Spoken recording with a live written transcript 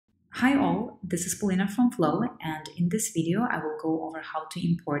Hi all, this is Polina from Flow, and in this video I will go over how to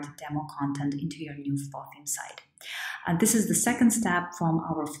import demo content into your new Flotheme site. This is the second step from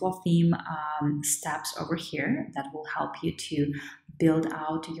our Flotheme steps over here that will help you to build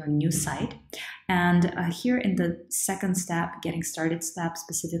out your new site. And here in the second step, getting started step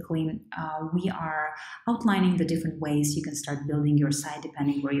specifically, we are outlining the different ways you can start building your site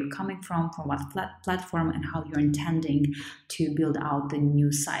depending where you're coming from what platform, and how you're intending to build out the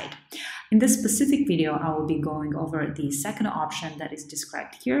new site. In this specific video, I will be going over the second option that is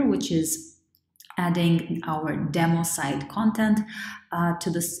described here, which is adding our demo site content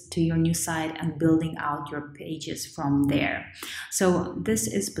to your new site and building out your pages from there. So this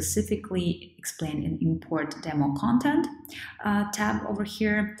is specifically explained in Import Demo Content tab over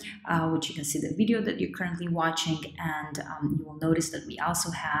here, which you can see the video that you're currently watching, and you will notice that we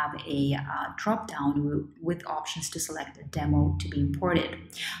also have a drop down with options to select a demo to be imported.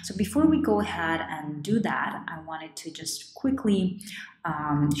 So before we go ahead and do that, I wanted to just quickly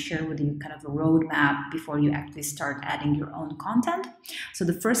share with you kind of a roadmap before you actually start adding your own content. So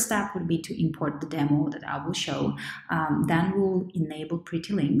the first step would be to import the demo that I will show. Then we'll enable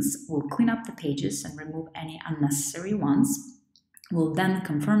pretty links. We'll clean up the pages and remove any unnecessary ones. We'll then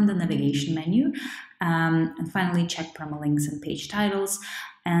confirm the navigation menu, and finally check permalinks and page titles.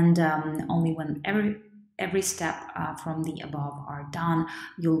 And only when every step from the above are done,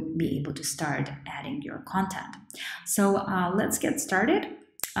 you'll be able to start adding your content. So let's get started.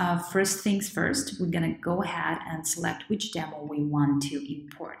 First things first, we're gonna go ahead and select which demo we want to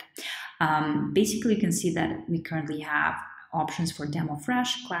import. Basically, you can see that we currently have options for Demo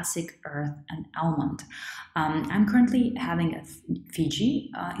Fresh, Classic, Earth, and Almond. I'm currently having a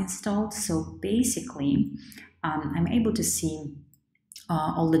Fiji installed, so basically I'm able to see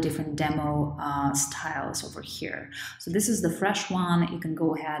all the different demo styles over here. So this is the fresh one. You can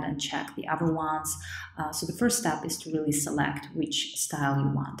go ahead and check the other ones. So the first step is to really select which style you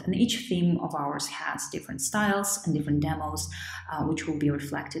want. And each theme of ours has different styles and different demos, which will be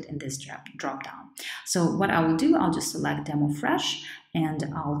reflected in this drop down. So what I will do, I'll just select Demo Fresh, and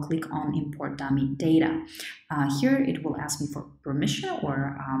I'll click on Import Dummy Data. Here it will ask me for permission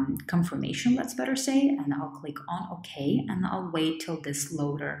or confirmation, let's better say, and I'll click on OK, and I'll wait till this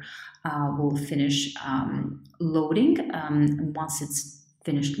loader will finish loading. And once it's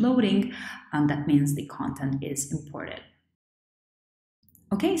finished loading, that means the content is imported.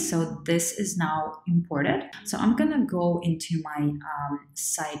 Okay, so this is now imported. So I'm gonna go into my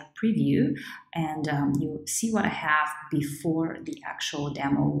site preview, and you see what I have before the actual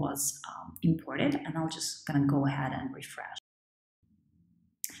demo was imported, and I'm just gonna go ahead and refresh.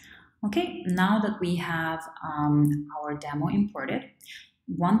 Okay, now that we have our demo imported,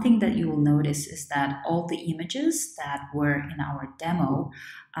 one thing that you will notice is that all the images that were in our demo,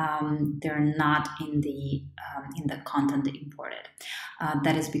 they're not in the content imported.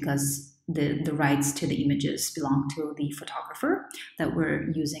 That is because the rights to the images belong to the photographer that we're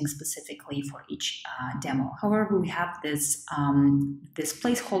using specifically for each demo. However, we have these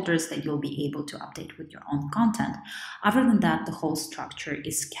placeholders that you'll be able to update with your own content. Other than that, the whole structure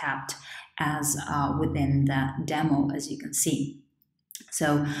is kept as within the demo, as you can see.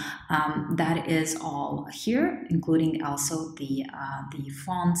 So that is all here, including also the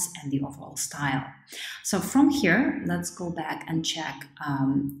fonts and the overall style. So from here, let's go back and check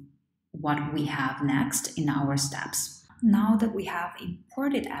what we have next in our steps. Now that we have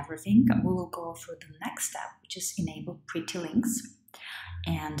imported everything, we will go through the next step, which is enable pretty links.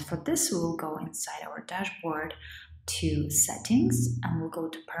 And for this, we will go inside our dashboard to settings, and we'll go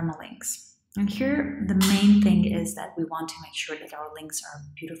to permalinks. And here, the main thing is that we want to make sure that our links are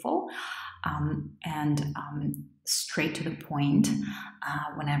beautiful and straight to the point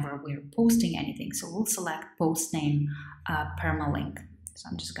whenever we're posting anything. So we'll select post name permalink. So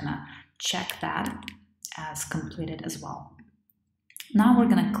I'm just gonna check that as completed as well. Now we're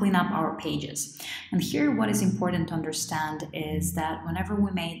going to clean up our pages. And here what is important to understand is that whenever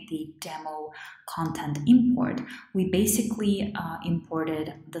we made the demo content import, we basically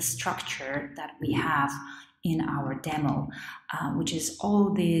imported the structure that we have in our demo, which is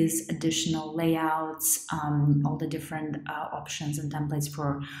all these additional layouts, all the different options and templates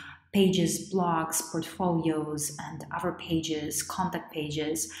for pages, blogs, portfolios, and other pages, contact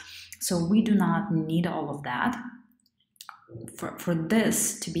pages. So we do not need all of that. for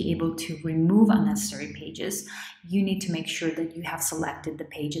this to be able to remove unnecessary pages, you need to make sure that you have selected the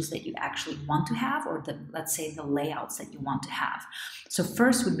pages that you actually want to have, or let's say the layouts that you want to have. So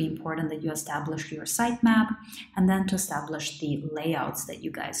first would be important that you establish your sitemap, and then to establish the layouts that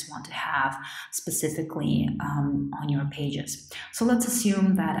you guys want to have specifically on your pages. So let's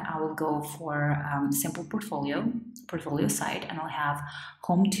assume that I will go for simple portfolio site, and I'll have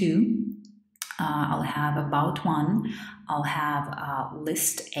home 2. I'll have about 1, I'll have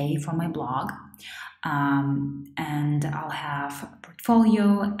list A for my blog, and I'll have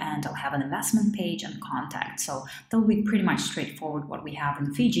portfolio, and I'll have an investment page and contact. So that'll be pretty much straightforward what we have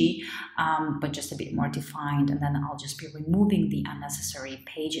in Fiji, but just a bit more defined, and then I'll just be removing the unnecessary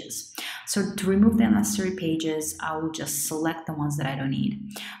pages. So to remove the unnecessary pages, I will just select the ones that I don't need.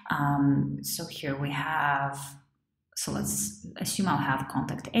 So here we have, so let's assume I'll have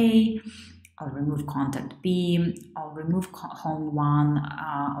contact A, I'll remove contact B, I'll remove home 1,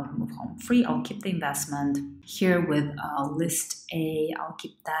 I'll remove home 3, I'll keep the investment. Here with list A, I'll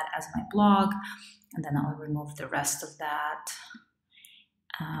keep that as my blog, and then I'll remove the rest of that.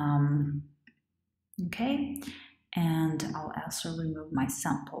 Okay, and I'll also remove my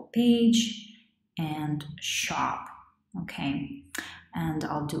sample page and shop. Okay, and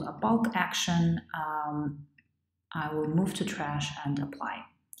I'll do a bulk action. I will move to trash and apply.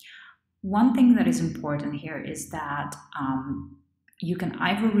 One thing that is important here is that you can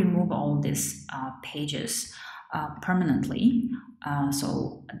either remove all these pages permanently,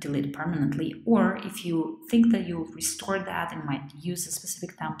 so delete permanently, or if you think that you'll restore that and might use a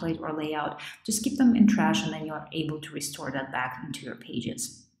specific template or layout, just keep them in trash, and then you're able to restore that back into your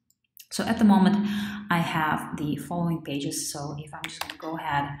pages. So at the moment, I have the following pages. So if I'm just going to go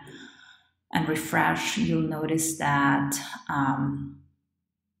ahead and refresh, you'll notice that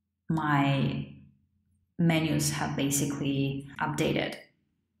my menus have basically updated.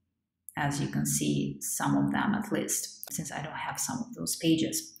 As you can see, some of them at least, since I don't have some of those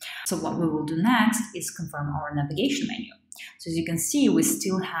pages. So what we will do next is confirm our navigation menu. So as you can see, we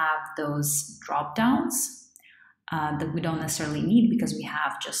still have those drop downs that we don't necessarily need because we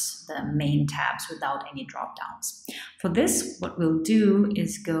have just the main tabs without any drop downs. For this, what we'll do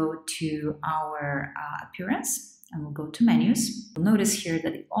is go to our appearance, and we'll go to menus. You'll notice here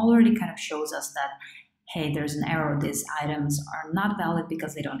that it already kind of shows us that, hey, there's an error, these items are not valid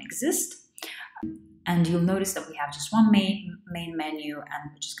because they don't exist. And you'll notice that we have just one main menu,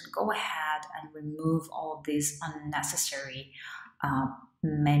 and we're just going to go ahead and remove all of these unnecessary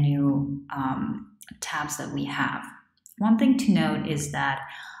menu tabs that we have. One thing to note is that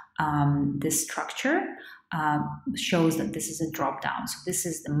this structure shows that this is a drop down. So this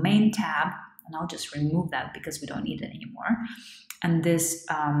is the main tab, and I'll just remove that because we don't need it anymore. And this,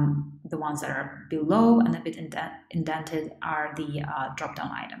 the ones that are below and a bit indented are the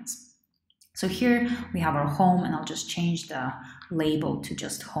drop-down items. So here we have our home, and I'll just change the label to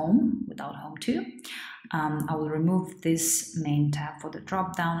just home without home 2. I will remove this main tab for the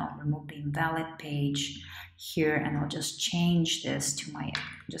drop-down. I'll remove the invalid page here, and I'll just change this to my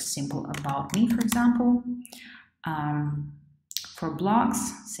just simple about me, for example. For blogs,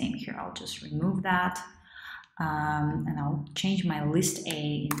 same here, I'll just remove that, and I'll change my list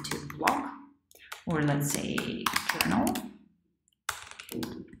A into blog, or let's say journal,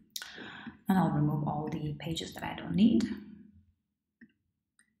 and I'll remove all the pages that I don't need.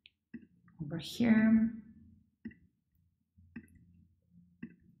 Over here,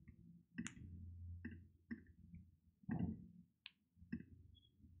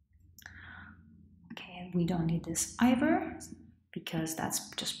 okay, we don't need this either, because that's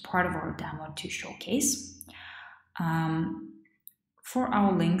just part of our demo to showcase. For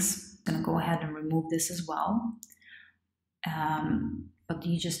our links, I'm going to go ahead and remove this as well. But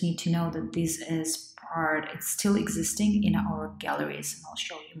you just need to know that this is part, it's still existing in our galleries, and I'll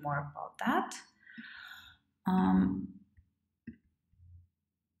show you more about that.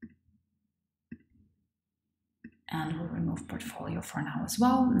 And we'll remove portfolio for now as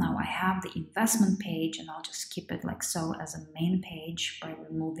well. Now I have the investment page, and I'll just keep it like so as a main page by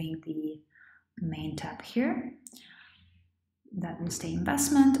removing the main tab here. That will stay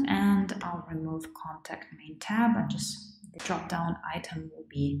investment, and I'll remove contact main tab, and just the drop down item will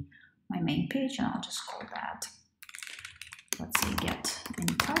be my main page, and I'll just call that, let's say, get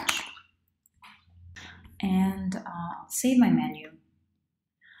in touch. And I'll save my menu.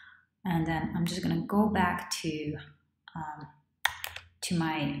 And then I'm just going to go back to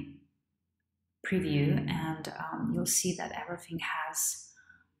my preview, and you'll see that everything has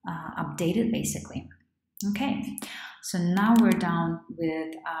updated basically. Okay, so now we're done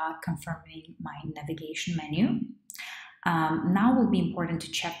with confirming my navigation menu. Now it will be important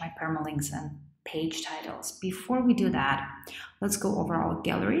to check my permalinks and page titles. Before we do that, let's go over our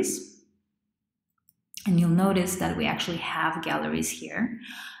galleries. And you'll notice that we actually have galleries here,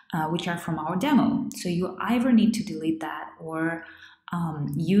 which are from our demo. So you either need to delete that or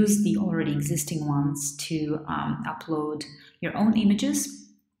use the already existing ones to upload your own images.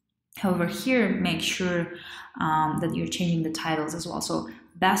 However, here, make sure that you're changing the titles as well. So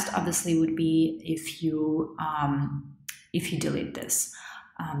best obviously would be if you delete this.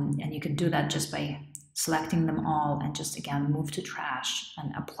 And you can do that just by selecting them all and just again move to trash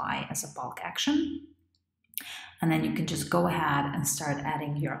and apply as a bulk action. And then you can just go ahead and start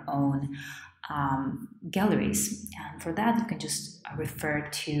adding your own galleries. And for that, you can just refer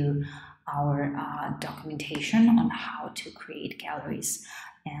to our documentation on how to create galleries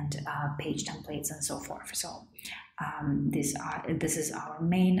and page templates and so forth. So this is our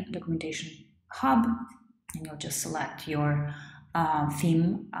main documentation hub, and you'll just select your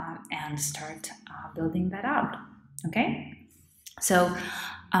theme and start building that out. Okay, so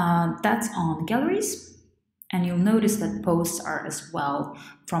that's on galleries. And you'll notice that posts are as well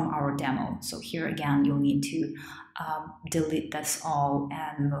from our demo. So here again, you'll need to delete this all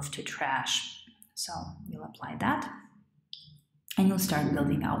and move to trash. So you'll apply that and you'll start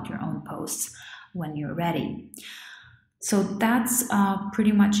building out your own posts when you're ready. So that's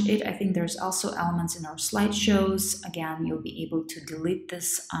pretty much it. I think there's also elements in our slideshows. Again, you'll be able to delete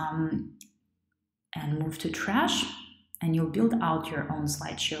this and move to trash. And you'll build out your own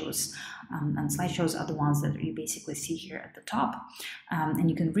slideshows. And slideshows are the ones that you basically see here at the top. And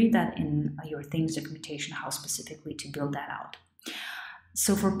you can read that in your themes documentation, how specifically to build that out.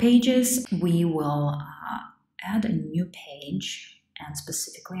 So for pages, we will add a new page. And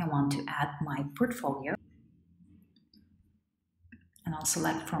specifically, I want to add my portfolio. And I'll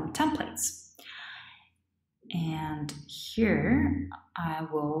select from templates. And here, I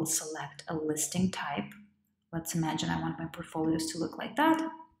will select a listing type. Let's imagine I want my portfolios to look like that.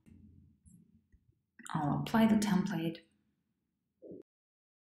 I'll apply the template.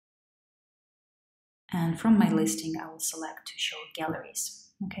 And from my listing, I will select to show galleries.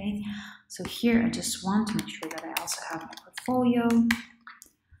 Okay, so here I just want to make sure that I also have my portfolio,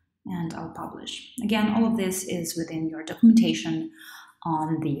 and I'll publish. Again, all of this is within your documentation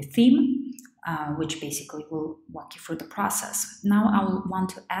on the theme, which basically will walk you through the process. Now I will want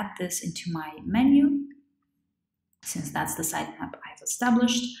to add this into my menu, since that's the sitemap I've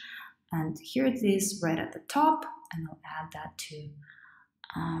established. And here it is right at the top, and I'll add that to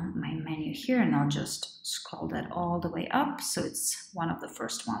my menu here, and I'll just scroll that all the way up, so it's one of the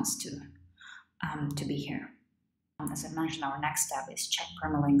first ones to be here. As I mentioned, our next step is check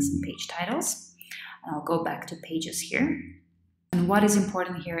permalinks and page titles. And I'll go back to pages here. And what is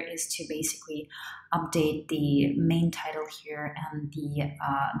important here is to basically update the main title here and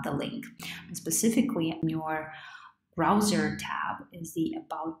the link. And specifically, in your browser tab is the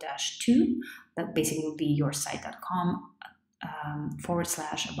about-2. That basically will be your site.com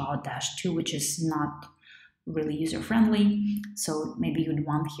 /about-2, which is not really user-friendly. So maybe you'd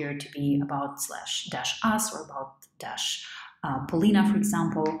want here to be about/us or about-Polina, for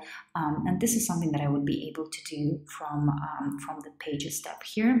example. And this is something that I would be able to do from the Pages tab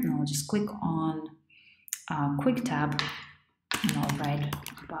here. And I'll just click on Quick tab, and I'll write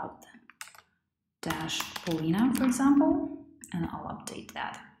about-Polina, for example, and I'll update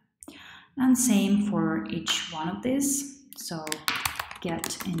that. And same for each one of these. So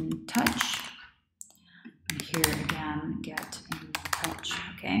get in touch. And here again, get in touch.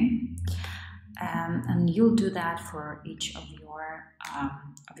 Okay. And you'll do that for each of your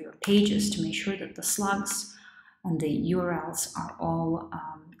pages to make sure that the slugs and the URLs are all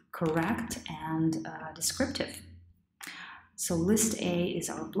correct and descriptive. So list A is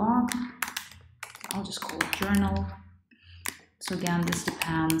our blog. I'll just call it journal. So again, this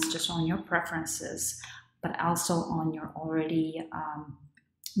depends just on your preferences, but also on your already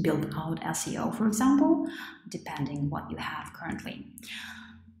built out SEO, for example, depending what you have currently.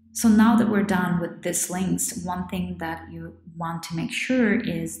 So now that we're done with these links, one thing that you want to make sure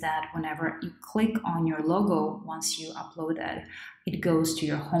is that whenever you click on your logo, once you upload it, it goes to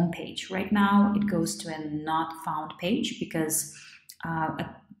your home page. Right now, it goes to a not found page because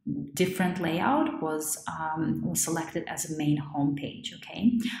a different layout was selected as a main home page.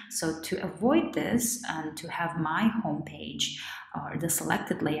 Okay, so to avoid this and to have my home page or the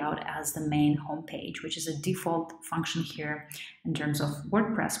selected layout as the main home page, which is a default function here in terms of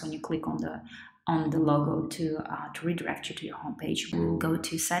WordPress, when you click on the logo to redirect you to your home page, we'll go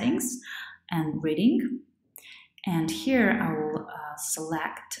to settings and reading. And here I will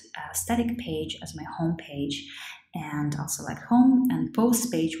select a static page as my home page. And I'll select home, and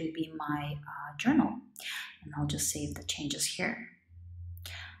post page will be my journal. And I'll just save the changes here.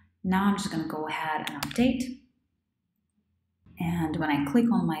 Now I'm just going to go ahead and update. And when I click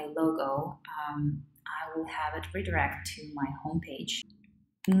on my logo, I will have it redirect to my home page.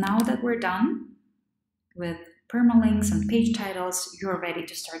 Now that we're done with permalinks and page titles, you're ready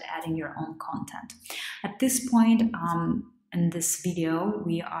to start adding your own content. At this point, in this video,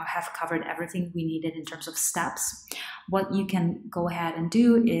 we have covered everything we needed in terms of steps. What you can go ahead and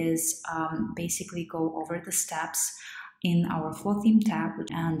do is basically go over the steps in our Flotheme tab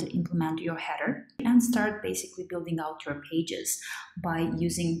and implement your header and start basically building out your pages by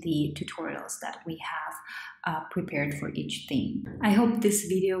using the tutorials that we have prepared for each theme. I hope this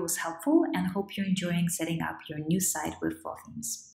video was helpful and hope you're enjoying setting up your new site with Flothemes.